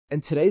In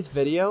today's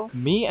video,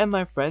 me and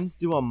my friends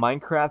do a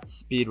Minecraft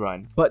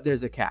speedrun, but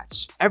there's a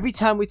catch. Every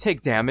time we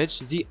take damage,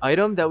 the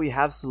item that we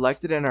have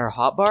selected in our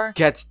hotbar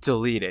gets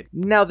deleted.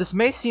 Now, this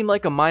may seem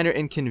like a minor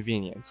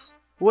inconvenience,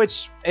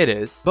 which it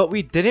is, but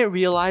we didn't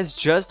realize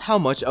just how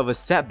much of a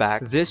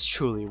setback this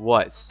truly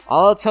was.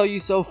 All I'll tell you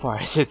so far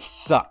is it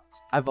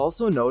sucked. I've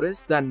also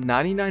noticed that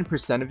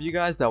 99% of you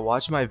guys that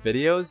watch my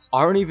videos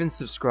aren't even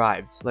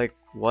subscribed. Like,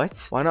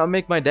 what? Why not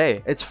make my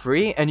day? It's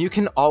free and you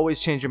can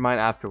always change your mind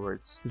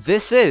afterwards.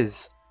 This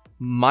is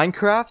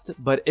Minecraft,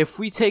 but if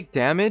we take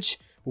damage,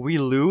 we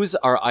lose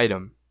our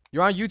item.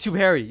 You're on YouTube,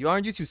 Harry. You're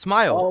on YouTube.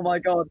 Smile. Oh my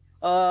god.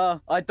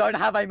 I don't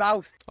have a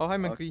mouth. Oh, hi,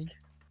 monkey.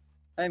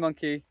 Hey,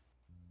 monkey.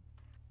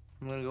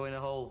 I'm gonna go in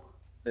a hole.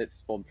 It's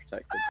spawn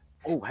protected.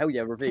 Oh, hell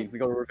yeah, ravine. We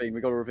got a ravine.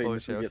 We got a ravine. Oh,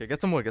 shit. Okay,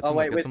 get some wood. Get some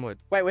wood. Get some wood.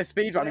 Wait, we're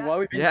speedrunning. Why are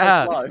we being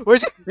yeah. so slow?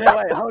 Yeah,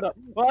 wait, hold up.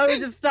 Why are we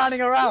just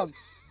standing around?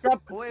 Grab.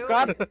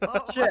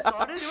 Oh, Shit.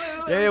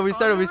 Yeah, we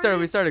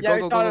started. Yeah,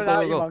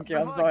 Go. Monkey.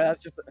 I'm sorry,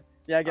 that's just...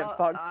 Yeah, get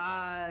fucked.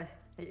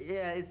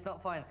 Yeah, it's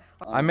not fine.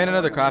 I made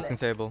another crafting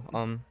table.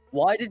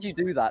 Why did you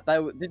do that?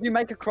 Did you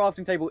make a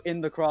crafting table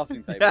in the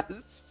crafting table?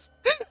 Yes.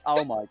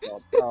 Oh my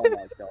god. Oh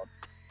my god.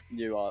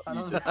 You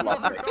just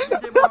love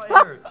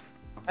it.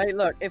 Hey,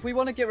 look, if we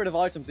want to get rid of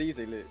items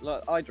easily,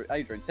 look,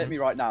 Adriens, hit me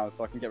right now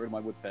so I can get rid of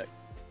my wood pick.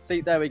 See,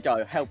 there we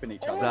go, helping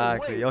each other.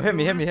 Exactly. Yo, hit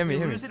me. Hit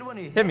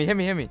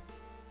me.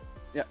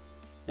 Yeah.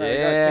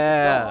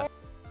 Yeah.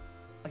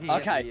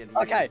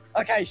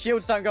 Okay,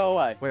 shields don't go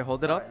away. Wait,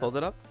 hold it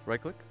up.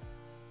 Right click.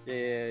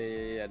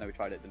 Yeah. No, we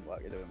tried it. It didn't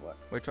work.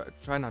 Wait,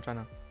 try now. Okay.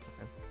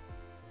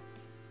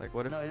 Like,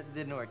 what if... No, it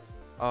didn't work.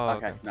 Oh,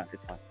 okay. No,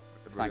 it's fine.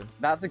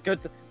 That's a good...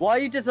 Why are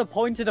you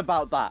disappointed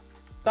about that?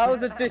 That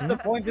was a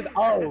disappointed...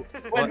 Oh,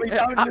 when we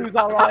don't lose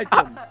our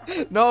item.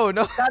 No.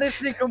 That is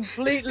the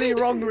completely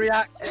wrong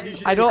reaction.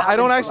 I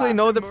don't actually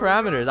know the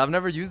parameters. I've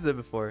never used it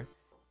before.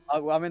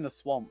 I'm in the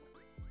swamp.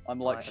 I'm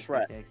like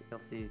Shrek. Okay, I'll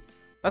see.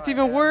 That's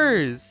even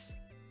worse.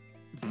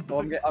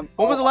 When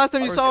When was the last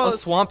time you saw a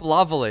swamp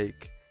lava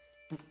lake?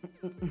 I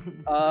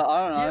don't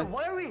know. Yeah,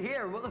 why are we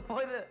here? What the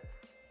point of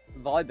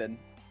Vibing.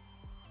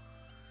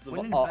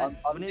 We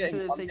need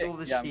to take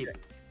over the sheep.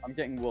 I'm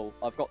getting wool.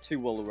 I've got 2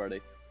 wool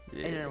already.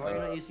 Yeah. Adrian, why are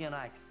you not using an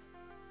axe?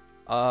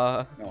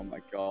 Oh my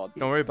god.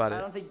 Don't worry about I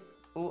it. don't think...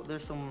 Oh,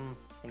 there's some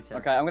things here.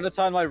 Okay, I'm going to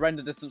turn my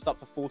render distance up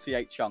to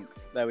 48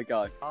 chunks. There we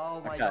go.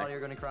 Oh my god, you're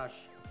gonna crash.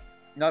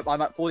 Nope,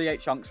 I'm at 48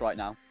 chunks right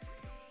now.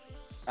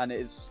 And it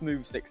is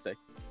smooth 60.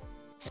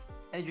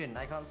 Adrian,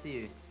 I can't see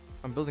you.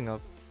 I'm building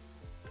up.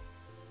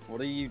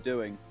 What are you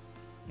doing?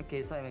 Okay,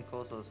 it's not even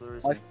close to us. Where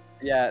is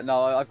he? Yeah,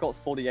 no, I've got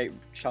 48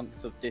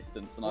 chunks of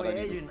distance and I don't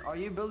Adrian, are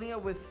you building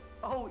up with...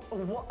 Oh,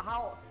 what?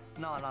 How?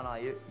 No,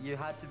 you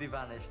had to be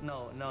vanished.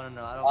 No, I don't.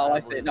 Oh, I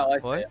see it. No, I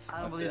see it.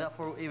 I don't believe that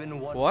for even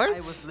one. What? I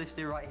was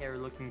literally right here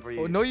looking for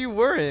you. Oh, no, you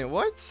weren't.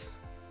 What?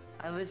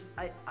 I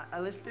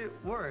literally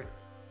were.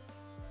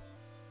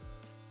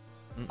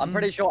 I'm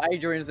pretty sure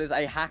Adriens is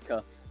a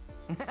hacker.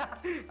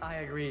 I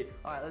agree.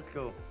 Alright, let's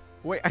go.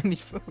 Wait, I need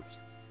food.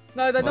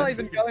 No, they're not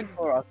even going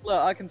for us. Look,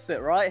 I can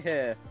sit right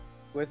here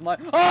with my...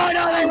 Oh,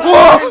 no, they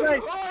Whoa!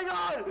 weren't friendly! Oh my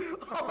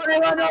god! They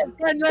were not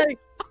friendly!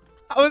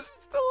 I was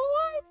still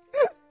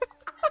alive.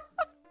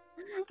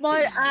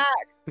 My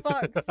axe!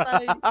 Fuck's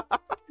sake!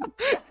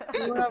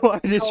 Why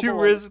did you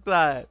risk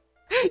that?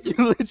 You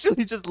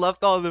literally just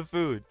left all the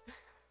food.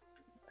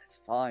 It's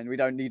fine. We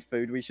don't need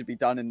food. We should be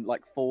done in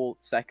like 4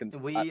 seconds.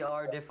 We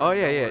are different. Oh,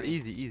 yeah.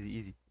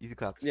 Easy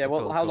claps. Yeah,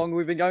 well, how long have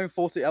we been going?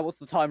 40? What's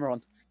the timer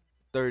on?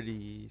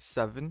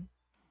 37.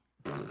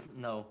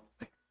 No.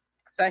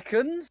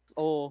 Seconds?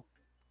 Or...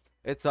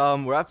 It's,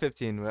 we're at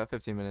 15. We're at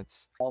 15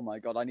 minutes. Oh my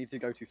god, I need to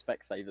go to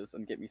Specsavers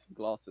and get me some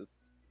glasses.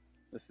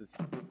 This is...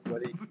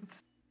 Ready?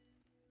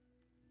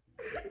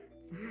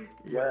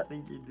 Yeah, I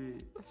think you do.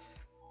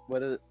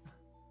 Whether...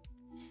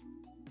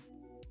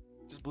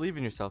 Just believe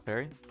in yourself,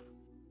 Harry.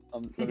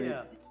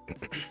 Yeah.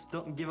 Just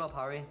don't give up,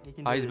 Harry. You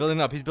can do He's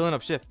building up. He's building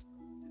up. Shift.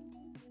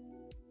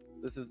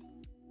 This is...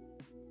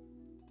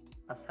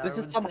 That's how This I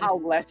is would somehow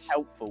say. less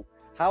helpful.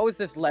 How is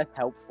this less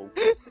helpful?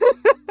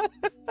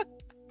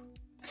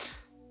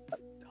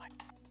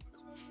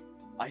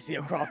 I see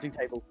a crafting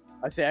table.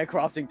 I see a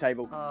crafting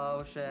table.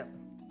 Oh shit.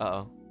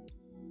 Uh-oh.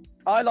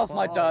 I lost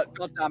my dirt.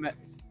 God damn it.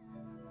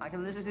 I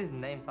can literally see his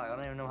name tag. I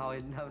don't even know how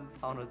he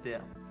found us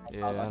yet.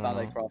 Yeah, I I found a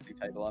don't know. crafting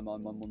table. I'm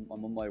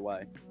on my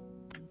way.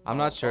 I'm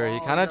not sure. He Oh,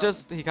 kind of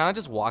no.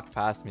 just walked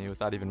past me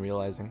without even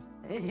realizing.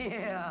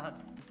 Yeah.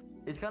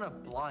 It's kind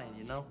of blind,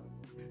 you know?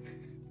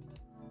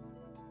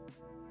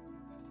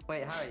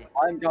 Wait, Harry.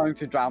 I'm going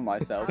to drown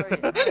myself. Harry,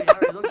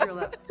 look to your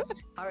left.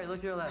 Harry, look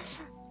to your left.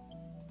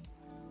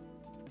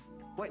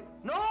 Wait,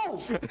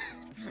 no!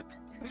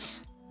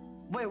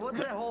 Wait, what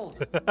did I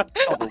hold?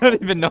 I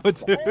don't even know,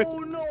 dude. Oh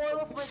no, I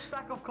lost my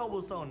stack of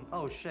cobblestone.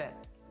 Oh shit.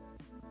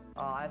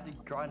 I have to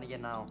grind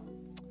again now.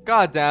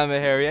 God damn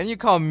it, Harry. And you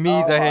call me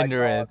Oh the my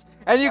hindrance.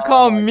 And you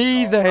call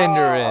me the Oh,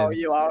 hindrance.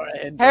 you are a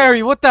hindrance.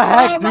 Harry, what the Oh,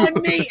 heck, my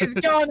dude? meat is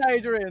gone,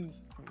 Adriens.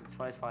 It's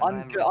fine.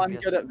 I'm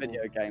good at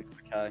video games,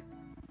 okay?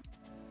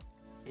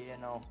 Yeah,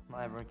 no,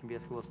 not everyone can be a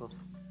school sus.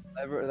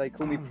 They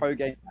call me Pro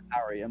Gamer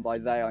Harry, and by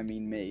they I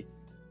mean me.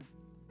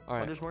 Oh,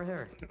 Alright. there's more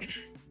here.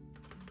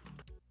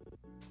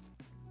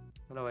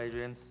 Hello,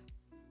 Adriens.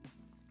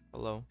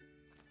 Hello.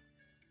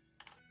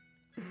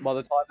 By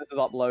the time this is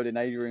uploading,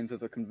 Adriens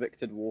is a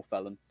convicted war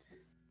felon.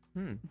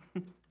 Hmm.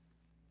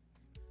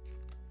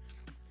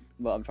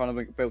 But I'm trying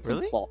to build some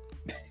Really? plot.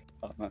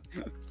 I don't know.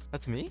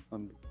 That's me?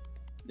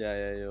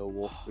 Yeah, you're a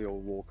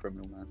war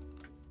criminal, man.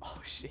 Oh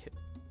shit.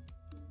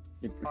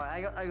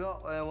 Alright, I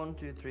got 1,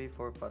 2, 3,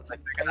 4, 5, 6.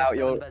 figured I got out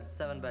your-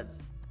 7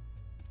 beds.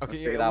 Okay,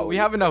 figured yeah, out we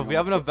what have you're enough. doing We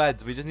have on enough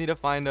beds. We just need to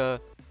find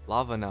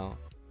lava now.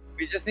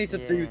 We just need to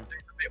Yeah. do the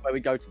bit where we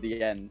go to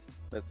the end.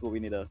 That's what we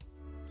need to.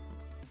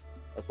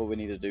 That's what we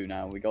need to do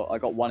now. I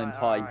got one in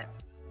time. Alright.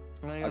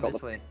 I'm gonna I go got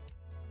this the- way.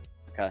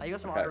 Okay. I got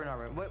some okay. iron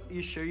armor. What?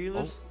 You sure you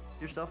lose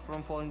your stuff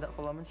from falling that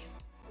full damage?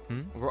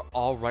 Hmm? We're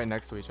all right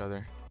next to each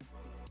other.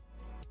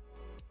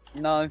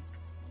 No.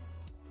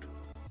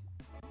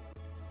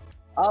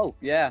 Oh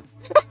yeah.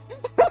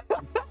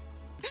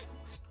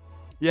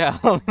 Yeah.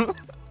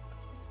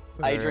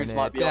 Adrian's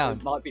might be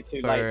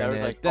too late. There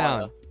is a down.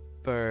 fire.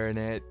 Burn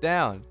it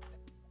down.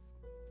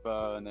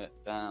 Burn it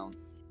down.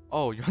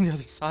 Oh, you're on the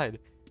other side.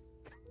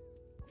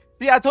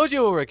 See, I told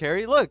you it would work,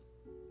 Harry. Look.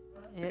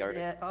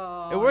 Yeah.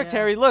 Oh, It worked, yeah.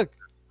 Harry. Look.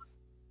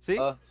 See?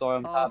 Sorry,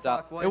 I'm Oh, tapped out.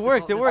 fuck, why It is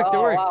worked, called it worked, this?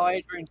 it worked. Wow,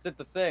 Adrian did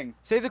the thing.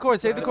 Save the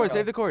cords, save the There we cords, go.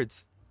 save the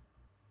cords.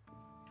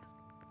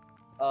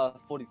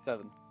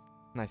 47.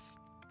 Nice.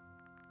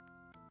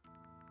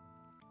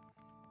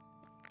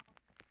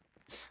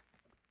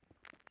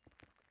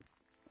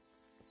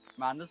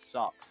 Man, this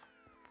sucks.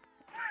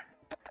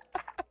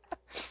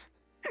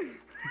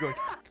 Keep going.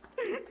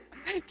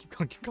 Keep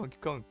going, keep going,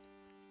 keep going.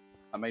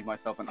 I made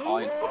myself an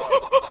iron.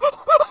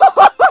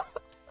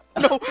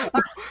 No.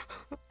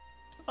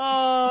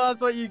 Oh,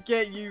 that's what you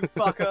get, you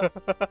fucker.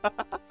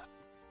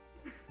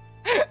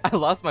 I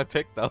lost my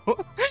pick though.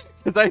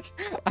 Cause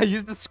I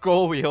used the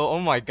scroll wheel. Oh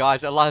my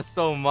gosh, I lost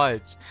so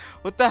much.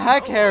 What the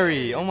heck, No Harry?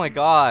 way. Oh my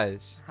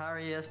gosh.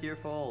 Harry, it's your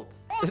fault.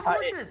 Oh, the I-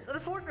 fortress! The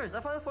fortress! I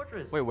found the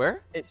fortress! Wait,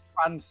 where? It's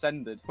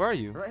transcended. Where are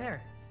you? Right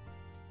here.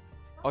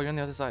 Oh, you're on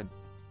the other side.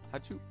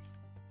 How'd you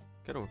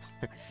get over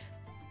there?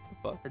 The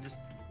fuck? I just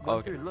Oh, went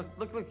okay. through. Look,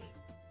 look, look.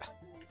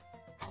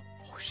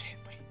 Oh shit,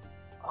 wait.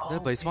 Oh, that a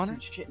blaze piss and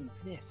spawner? shit and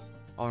piss.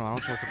 Oh no, I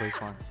don't trust the blaze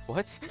spawn.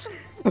 What?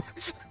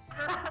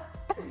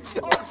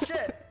 Oh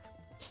shit!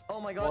 Oh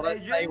my god, Well, let's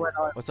say Adrian! when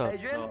I... What's up?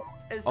 Adrian? Oh.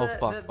 Is Oh, the,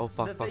 fuck. The, Oh,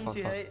 fuck, the fuck, things fuck,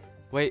 you fuck. hate?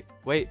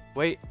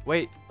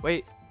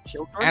 Wait.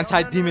 Children?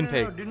 Anti-demon no,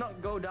 pig. do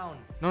not go down.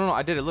 No,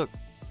 I did it. Look,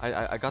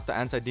 I got the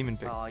anti-demon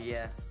pig. Oh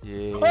yeah.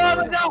 Yeah.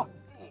 Oh, no!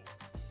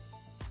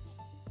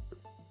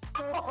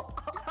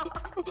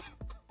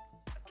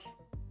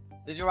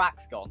 Is your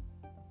axe gone?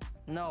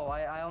 No,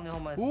 I only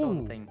hold my Ooh.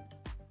 stone thing.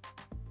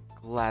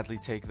 Gladly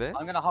take this.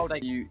 I'm gonna hold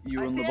you I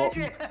on the see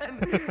bottom. Adrian!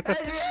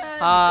 Adrian!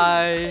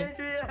 Hi.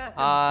 Adrian!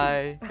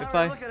 Hi. If Harry,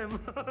 I. look at him.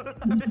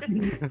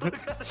 Look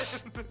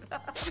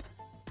at him.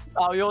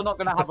 Oh, you're not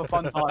gonna have a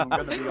fun time. I'm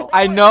gonna be off.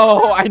 I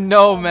know,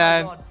 Oh my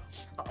man. God.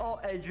 Oh,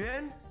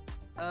 Adrian.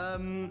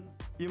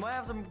 You might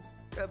have some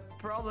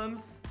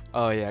problems.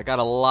 Oh yeah, I got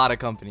a lot of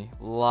company.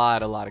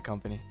 Lot of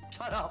company.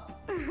 Shut up.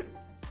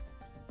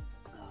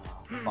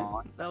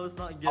 Fine. That was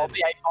not I'll good.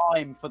 be a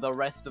mime for the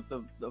rest of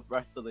the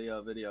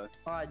video.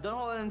 Alright, don't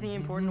hold anything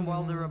important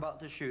while they're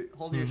about to shoot.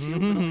 Hold your shield,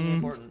 but nothing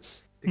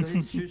important. Because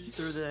it shoots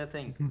through the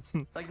thing.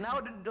 Like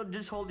now,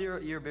 just hold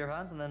your bare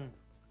hands and then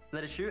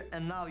let it shoot,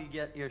 and now you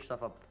get your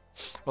stuff up.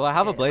 Well, I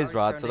have a Okay, blaze Harry's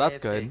rod, turn so to that's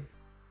AFK. good.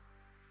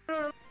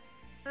 No,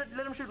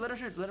 let him shoot, let him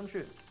shoot, let him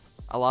shoot.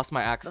 I lost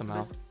my axe That's the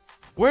somehow. best.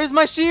 Where's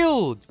my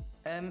shield?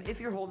 If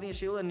you're holding a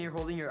shield and you're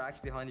holding your axe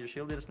behind your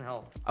shield, it doesn't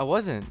help. I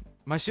wasn't.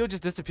 My shield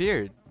just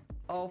disappeared.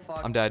 Oh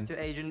fuck. I'm dead.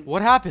 To Agent.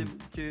 What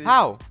happened? To,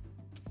 How?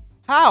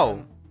 How?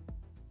 um,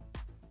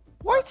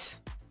 What?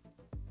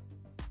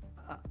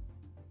 uh,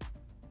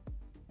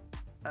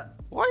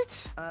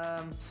 What?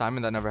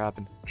 Simon, that never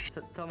happened.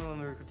 Tell me when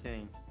we're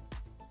continuing.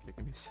 Okay,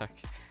 give me a sec.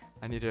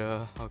 I need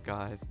to. Oh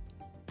god.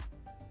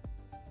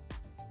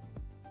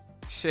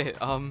 Shit.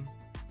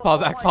 Fall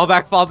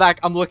back.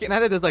 I'm looking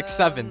at it. There's like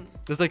 7.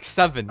 There's like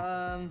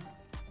 7.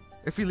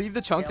 If we leave the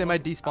chunk, yeah, they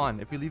might look,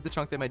 despawn. If we leave the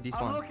chunk, they might I'm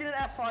despawn. looking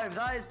at F5.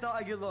 That is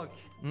not a good look.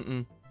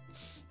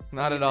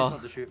 Not at It's all.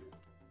 not to shoot.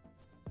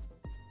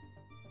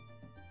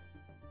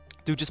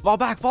 Dude, just fall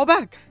back.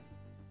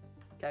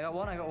 Okay, I got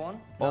one. No, different.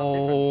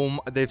 Oh,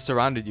 they've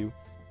surrounded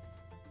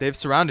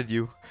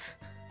you.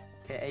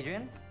 Okay,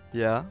 Adrian.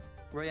 Yeah.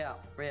 Where you at?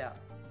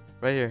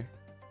 Right here.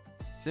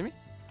 See me?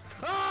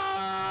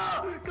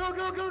 Ah! Go!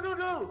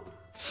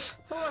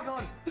 Oh my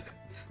god.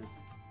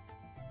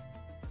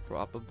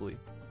 Probably.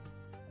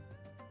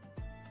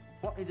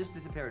 What? He just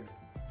disappeared.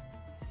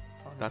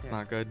 Oh, That's okay.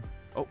 not good.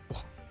 Oh.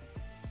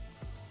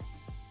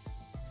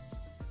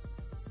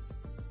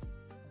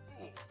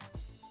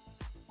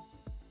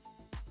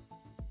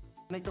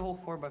 Make the whole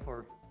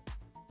 4x4.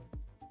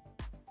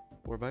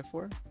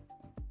 4x4?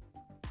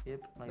 Yep,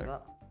 like There.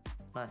 that.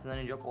 Nice, and then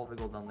you drop all the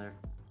gold down there.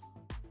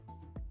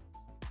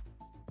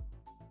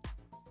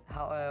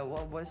 How?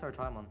 What is our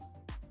time on?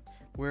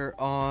 We're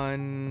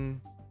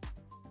on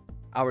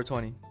Hour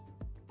 20.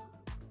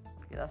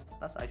 Yeah,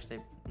 that's actually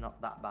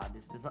not that bad.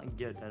 It's not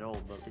good at all,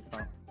 but it's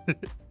not.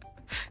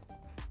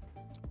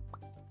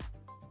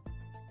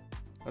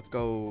 Let's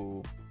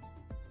go.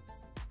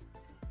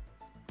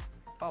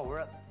 Oh, we're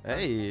at.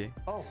 Hey.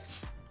 Oh.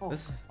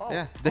 This, Oh.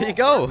 yeah, there you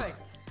go.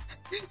 Perfect.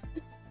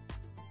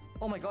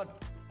 Oh my god.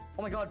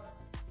 Oh my god.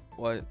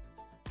 What?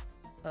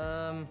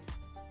 The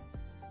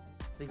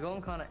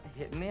golem kind of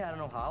hit me. I don't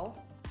know how.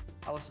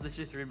 I was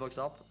literally 3 blocks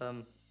up.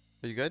 Are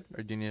you good,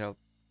 or do you need help?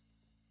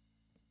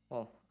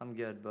 Well, I'm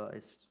good, but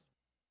it's.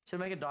 Should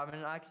I make a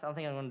diamond axe? I don't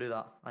think I'm gonna do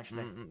that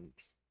actually. Okay,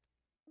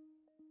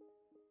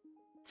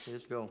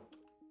 let's go.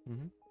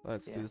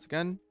 Let's do this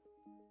again.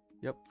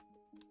 Yep.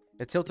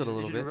 It tilted a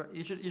little bit.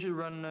 You should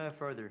run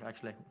further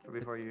actually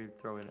before you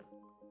throw in it.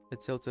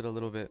 It tilted a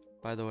little bit,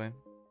 by the way.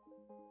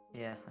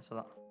 Yeah, I saw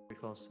that.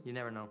 Pretty close. You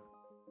never know.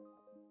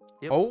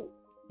 Yep. Oh.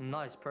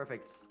 Nice,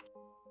 perfect.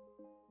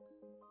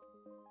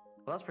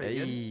 Well, that's pretty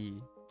good.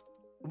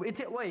 Wait,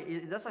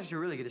 that's actually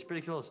really good. It's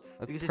pretty close.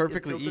 That's because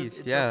perfectly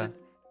east, yeah.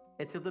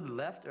 It tilted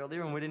left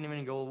earlier, and we didn't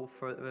even go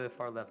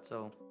far left.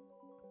 So.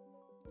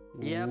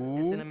 Yep,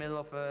 it's in the middle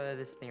of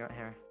this thing right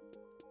here.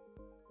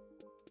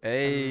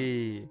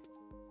 Hey.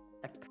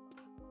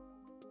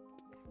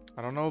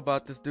 I don't know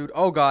about this dude.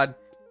 Oh god,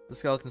 the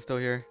skeleton's still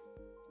here.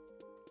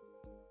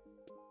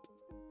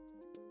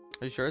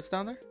 Are you sure it's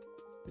down there?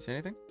 You see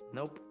anything?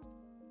 Nope.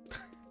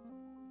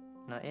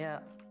 Not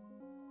yet.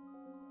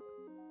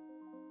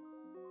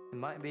 It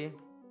might be.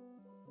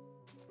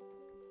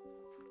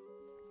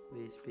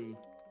 Please be.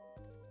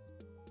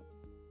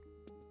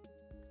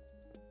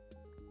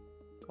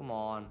 Come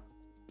on.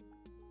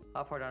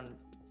 How far down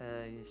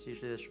is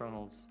usually the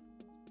strongholds?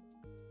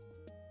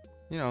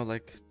 You know,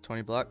 like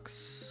 20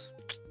 blocks.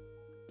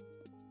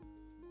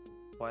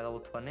 Why level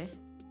 20?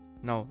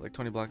 No, like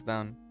 20 blocks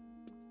down.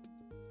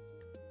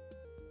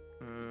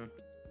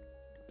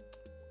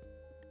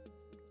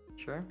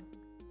 Sure.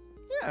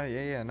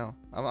 Yeah. No,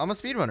 I'm a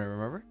speedrunner.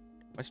 Remember,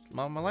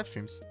 my live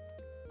streams.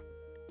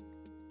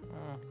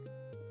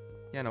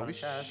 Yeah, no, we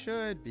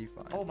should be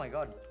fine. Oh my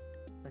god,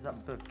 where's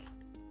that book?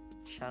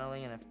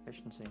 Channeling and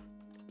efficiency.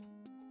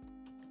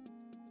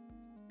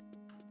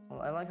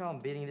 Well, I like how I'm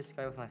beating this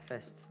guy with my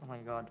fists. Oh my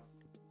god.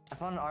 I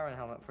found an iron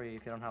helmet for you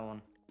if you don't have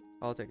one.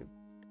 I'll take it.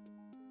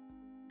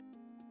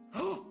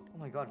 Oh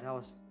my god, that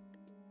was.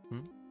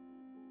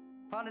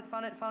 Found it.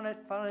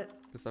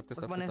 Good stuff.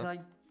 Look at my name.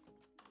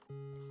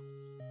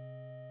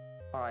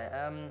 Alright,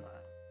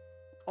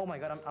 oh my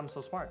god, I'm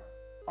so smart.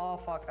 Oh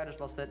fuck, I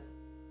just lost it.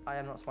 I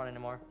am not smart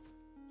anymore.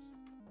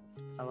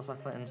 I lost my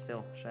flint and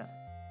steel. Shit.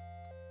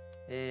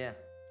 Yeah.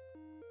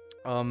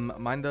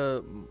 Mind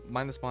the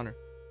spawner.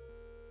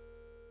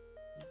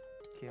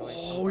 Okay, wait,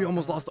 Oh, we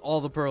almost lost all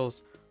the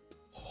pearls.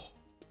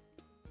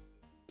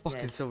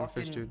 Fucking yeah,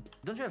 silverfish, dude.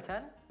 Don't you have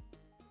 10?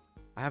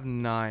 I have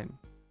 9.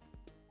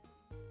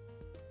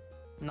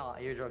 No,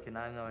 you're joking.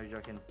 I know you're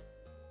joking.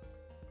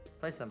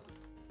 Place them.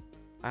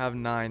 I have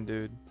 9,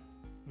 dude.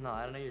 No,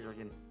 I don't know you're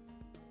joking.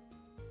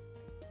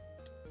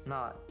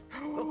 Nah.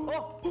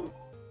 Oh!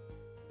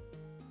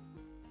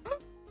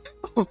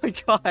 Oh my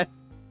god.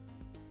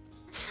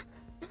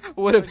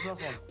 Would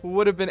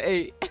have been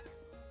 8.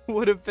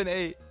 Would have been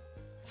 8.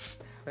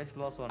 Place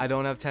the last one. I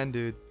don't have 10,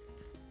 dude.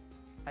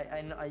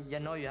 I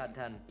know you had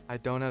 10. I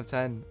don't have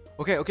 10.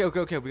 Okay. We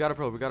got a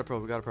pro.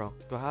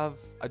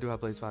 I do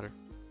have blaze powder.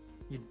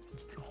 Oh my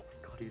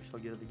god, you're so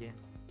good at the game.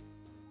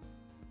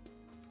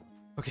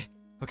 Okay.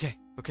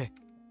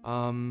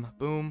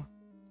 Boom.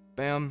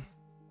 Bam.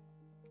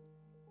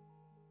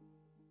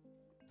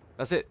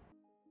 That's it.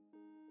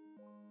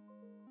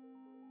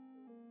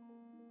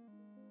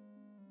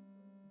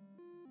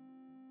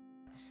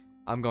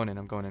 I'm going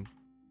in.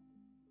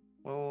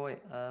 Wait.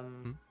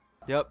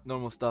 Yep,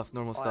 normal stuff.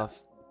 I'm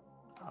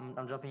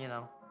jumping in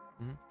now.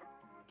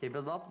 Okay,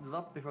 build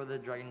up before the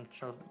dragon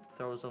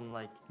throws some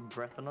like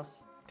breath on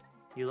us.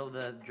 You love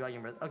the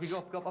dragon breath. Okay, go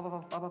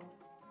up.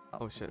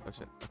 Oh shit.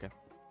 Okay.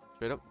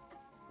 Straight up.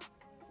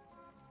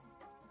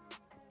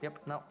 Yep,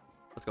 now.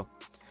 Let's go.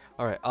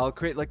 All right, I'll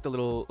create like the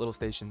little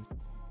stations.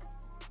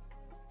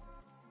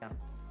 Yeah.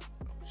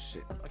 Oh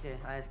shit. Okay,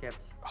 I escaped.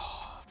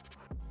 Oh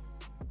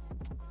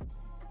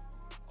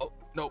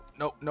no.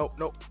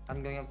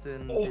 I'm going up to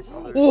this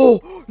other.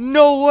 Oh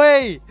no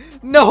way!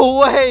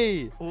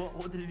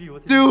 What did you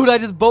do? Dude, I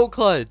just boat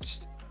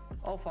clutched.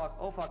 Oh fuck!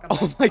 Oh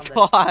I'm my dead.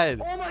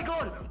 god!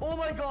 Oh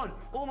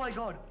my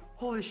god!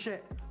 Holy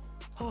shit!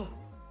 Oh.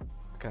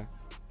 Okay,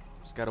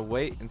 just gotta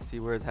wait and see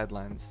where his head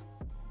lands.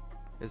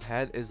 His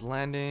head is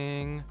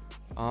landing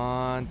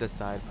on this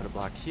side. Put a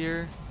block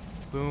here.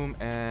 Boom,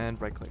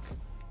 and right click.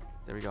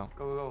 There we go.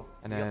 Go.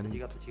 And you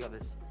got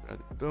this.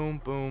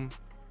 Boom.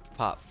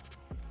 Pop.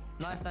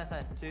 Nice.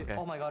 Two. Okay.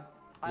 Oh my god.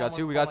 We got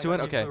two in?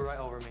 You Okay. flew right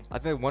over me. I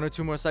think 1 or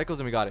 2 more cycles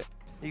and we got it.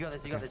 You got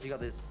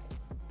this.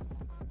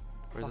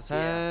 Where's his Fuck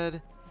yeah.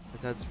 head?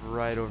 His head's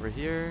right over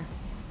here.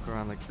 Go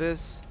around like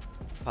this.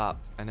 Pop.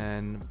 And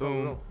then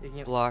boom.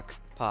 Go. Block.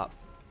 Pop.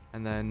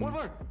 And then... One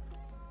more.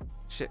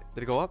 Shit.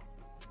 Did it go up?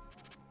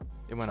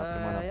 It went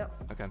up. Yep.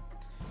 Okay.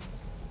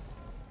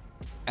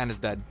 And it's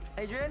dead.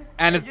 Adrian?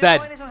 And it's Adrian,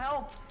 dead. I need some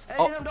help.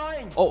 Oh. Adrian, I'm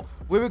dying. Oh,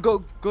 wait, go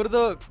to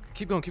the.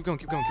 Keep going. Keep going.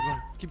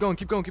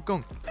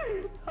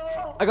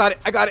 Oh. I got it.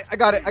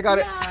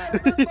 Yeah,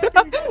 let's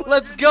fucking go.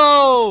 Let's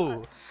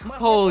go. My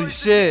Holy hot bar is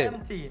shit. literally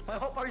empty. My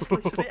hot bar is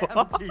literally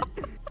empty.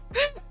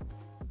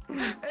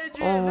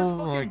 Adrian, let's Oh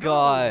my fucking go.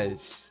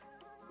 gosh.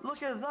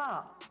 Look at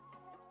that.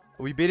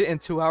 We beat it in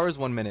 2 hours,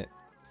 1 minute.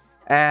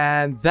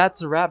 And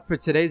that's a wrap for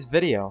today's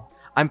video.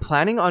 I'm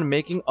planning on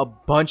making a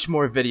bunch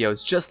more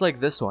videos just like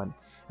this one.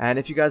 And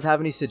if you guys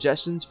have any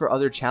suggestions for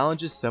other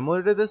challenges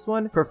similar to this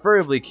one,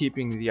 preferably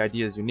keeping the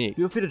ideas unique,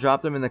 feel free to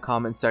drop them in the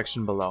comment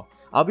section below.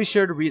 I'll be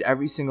sure to read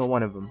every single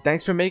one of them.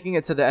 Thanks for making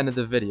it to the end of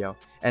the video,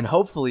 and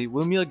hopefully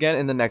we'll meet again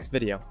in the next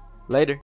video. Later.